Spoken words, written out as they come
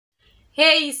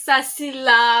Hey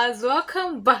Sasilas,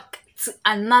 welcome back to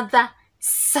another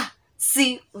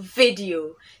Sassy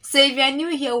video. So if you're new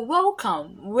here,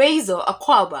 welcome. Razor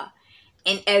Akwaba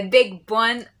and a big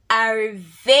bun Arve.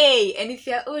 And if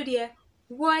you're old here,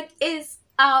 what is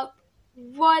up?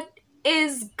 What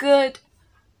is good?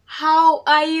 How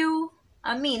are you?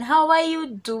 How are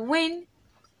you doing?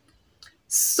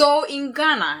 So in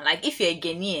Ghana, like if you're a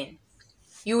Ghanaian,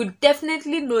 you would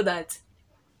definitely know that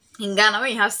in Ghana,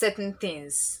 when you have certain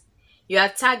things, you are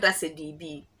tagged as a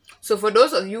DB. So for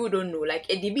those of you who don't know, like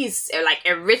a DB is like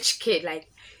a rich kid.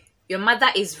 Like your mother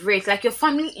is rich. Like your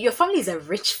family is a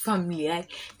rich family.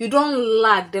 Like you don't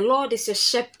lack. The Lord is your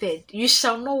shepherd. You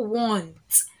shall not want.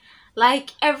 Like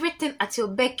everything at your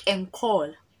beck and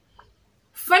call.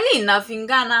 Funny enough, in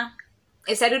Ghana,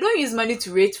 it's like they don't use money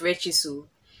to rate riches. So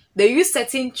they use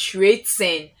certain traits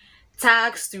and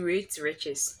tags to rate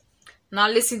riches. Now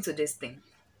listen to this thing.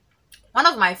 One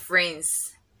of my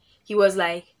friends, he was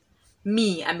like,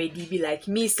 me, I'm a DB, like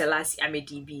me, Selassie, I'm a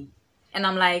DB. And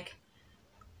I'm like,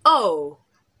 oh,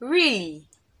 really?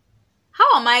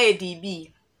 How am I a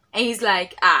DB? And he's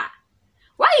like,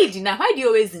 why do you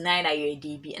always deny that you're a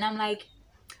DB? And I'm like,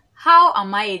 how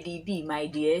am I a DB, my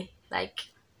dear? Like,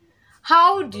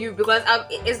 how do you, because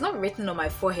it's not written on my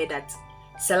forehead that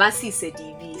Selassie is a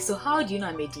DB. So how do you know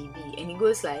I'm a DB? And he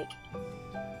goes like,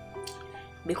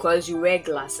 because you wear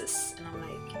glasses. And I'm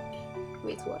like,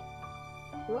 wait, what?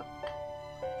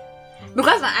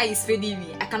 Because my eye is fading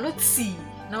me, I cannot see.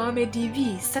 Now I'm a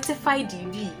DB, certified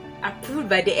DB, approved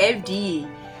by the FDA.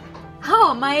 How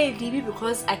am I a DB?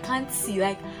 Because I can't see.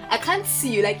 Like I can't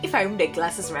see you. Like if I remove the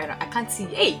glasses right now, I can't see you.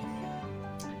 Hey,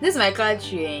 this is my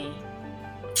country.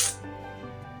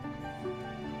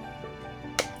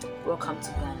 Welcome to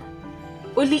Ghana.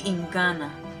 Only in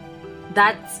Ghana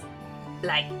that,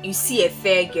 like, you see a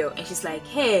fair girl and she's like,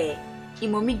 hey,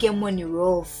 mommy get money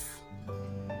rough.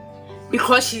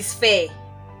 Because she's fair.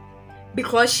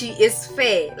 Because she is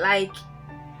fair. Like,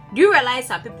 do you realize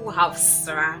some people have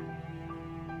sra?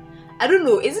 I don't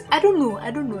know. I don't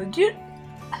know.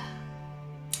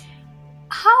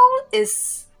 How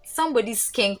is somebody's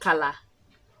skin color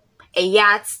a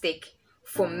yardstick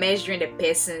for measuring the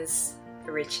person's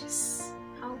riches?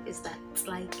 How is that?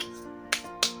 Like,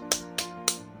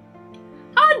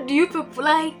 how do you people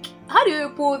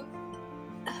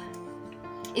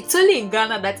it's only in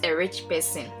Ghana that a rich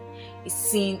person is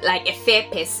seen, like a fair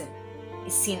person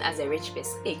is seen as a rich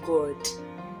person. Hey,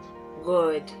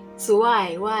 God. So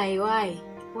why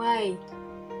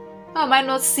am I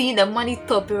not seeing the money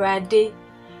top right there?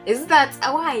 Is that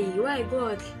why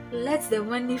God? Let the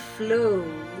money flow.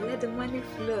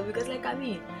 Because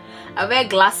I wear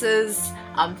glasses,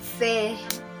 I'm fair.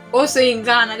 Also in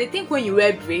Ghana, they think when you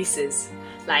wear braces,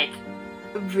 like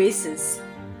your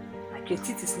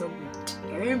teeth is not good.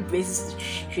 You're wearing braces to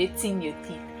straighten your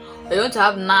teeth. Or you want to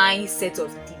have nice sets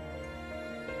of teeth.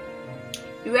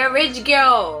 You're a rich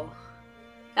girl.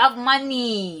 You have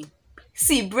money.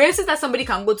 See, braces that somebody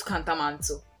can go to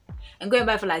Kantamanto and go and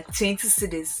buy for like 20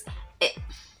 cedis.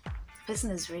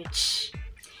 Person is rich.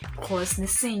 Because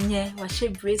wash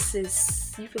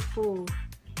braces. You people.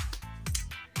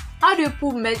 How do you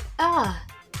put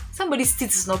somebody's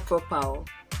teeth is not proper.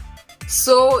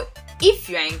 So if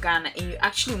you are in Ghana and you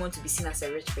actually want to be seen as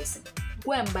a rich person,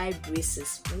 go and buy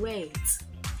braces. Wait.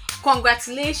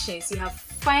 Congratulations, you have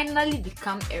finally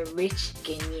become a rich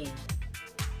Ghanaian.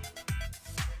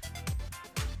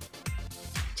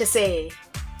 Just say,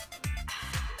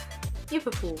 you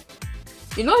people,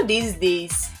 you know these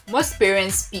days, most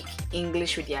parents speak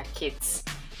English with their kids.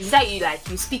 Is that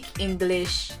you speak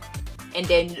English and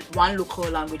then one local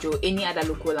language or any other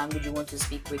local language you want to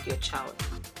speak with your child?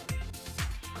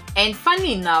 And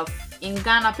funny enough, in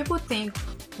Ghana, people think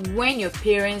when your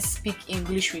parents speak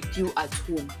English with you at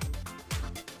home,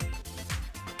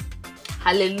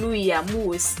 hallelujah,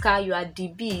 Muska, you are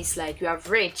DBs, like you are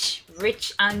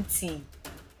rich auntie.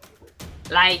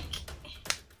 Like,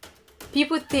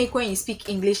 people think when you speak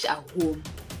English at home,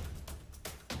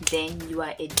 then you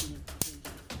are a DB.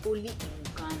 Only in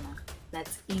Ghana that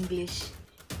English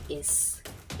is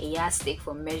a yardstick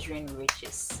for measuring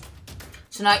riches.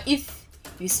 So now if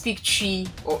you speak Twi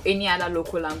or any other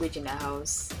local language in the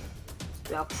house,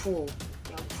 you are poor.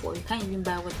 You can't even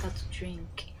buy water to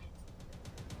drink.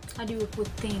 How do you people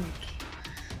think?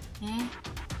 I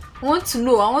want to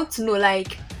know,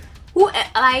 like, who,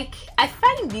 like, I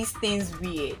find these things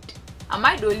weird. Am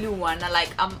I the only one?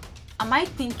 Like, am I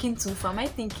thinking too far? Am I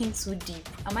thinking too deep?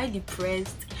 Am I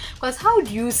depressed? Because how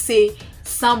do you say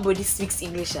somebody speaks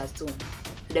English at home?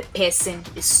 The person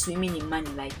is swimming in money,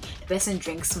 like the person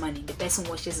drinks money, the person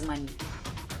washes money.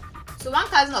 So one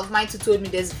cousin of mine too told me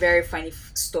this very funny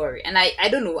story, and I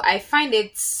don't know, I find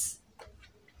it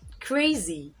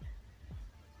crazy.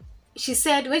 She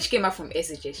said when she came back from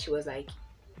SHS, she was like,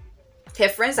 her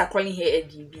friends are calling her a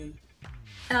DB,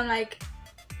 and I'm like,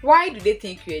 why do they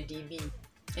think you're a DB?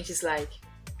 And she's like,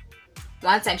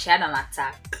 one time she had an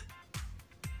attack,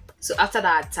 so after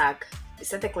that attack they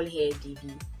started calling her a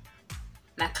DB.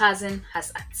 My cousin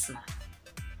has asthma.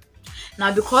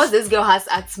 Now because this girl has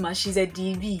asthma, she's a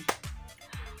DB.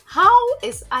 How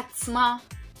is asthma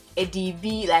a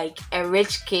DB, like a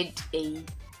rich kid, a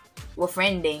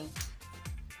friending?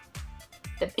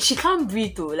 She can't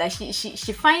breathe though. Like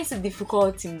she finds it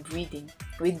difficult in breathing.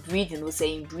 With breathing, or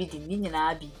saying breathing.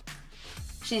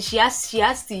 She has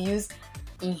to use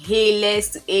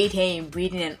inhalers to aid her in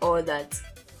breathing and all that.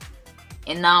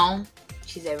 And now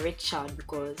she's a rich child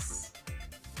because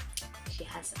she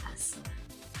has asthma.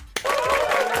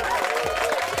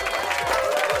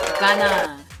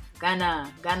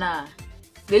 Ghana,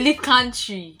 the lead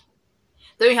country.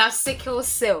 Then we have sickle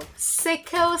cell. If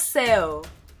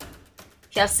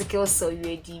you have sickle cell, you're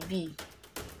a DB.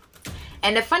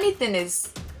 And the funny thing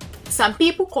is, some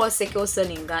people call sickle cell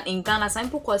in Ghana, some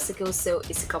people call sickle cell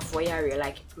isikafoyare,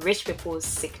 like rich people's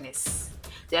sickness.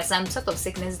 There are some sort of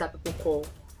sickness that people call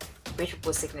rich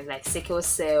people's sickness, like sickle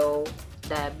cell,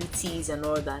 diabetes, and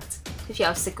all that. If you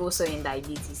have sickle cell and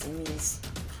diabetes, it means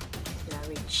you are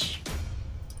rich.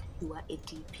 You are a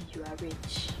DB, you are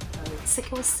rich.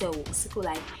 Sickle cell,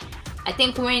 like, I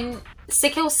think when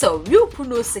sickle cell, you people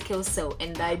know sickle cell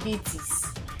and diabetes.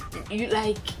 You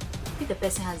like, if the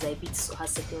person has diabetes or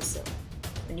has sickle cell,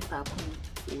 when you pop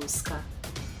Oscar,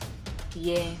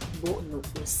 yeah, but no,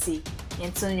 see,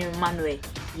 Antonio Manuel,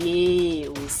 yeah,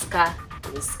 Oscar,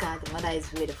 the mother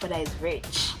is rich, the father is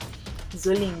rich.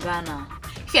 Zoli in Ghana.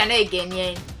 If you're not a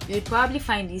Ghanaian, you'll probably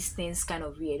find these things kind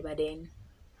of weird, but then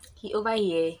over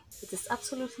here, it is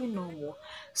absolutely normal.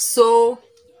 So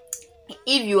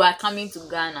if you are coming to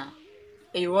Ghana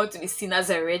and you want to be seen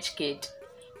as a rich kid,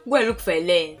 go and look for a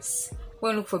lens, go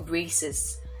and look for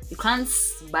braces. You can't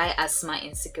buy asthma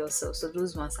and sickle cell, so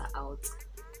those ones are out.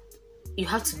 You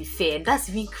have to be fair, and that's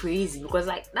even crazy because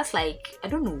that's like, I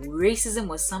don't know, racism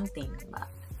or something, but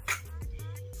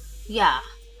yeah.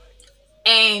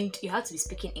 And you have to be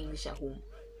speaking English at home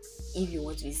if you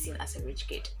want to be seen as a rich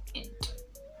kid. And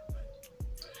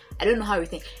I don't know how you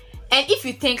think. And if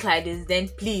you think like this, then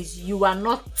please, you are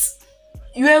not.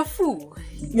 You are a fool.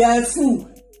 You are a fool.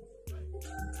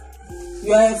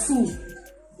 You are a fool.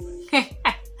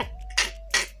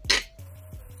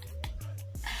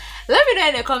 Let me know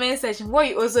in the comment section what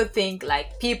you also think.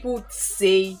 Like, people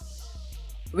say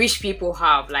rich people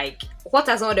have. Like, what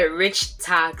are some of the rich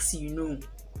tags you know?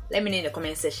 Let me know in the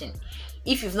comment section.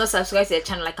 If you've not subscribed to the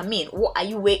channel, like, I mean, what are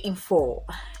you waiting for?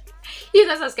 If you've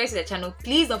not subscribed to the channel,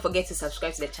 please don't forget to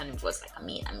subscribe to the channel because, like, I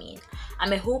mean,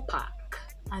 I'm a whole pack.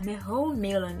 I'm a whole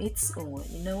meal on its own,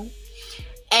 you know.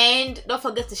 And don't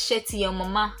forget to share to your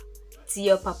mama, to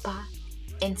your papa,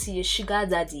 and to your sugar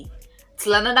daddy.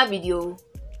 Till another video,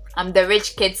 I'm the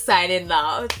rich kid signing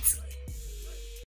out.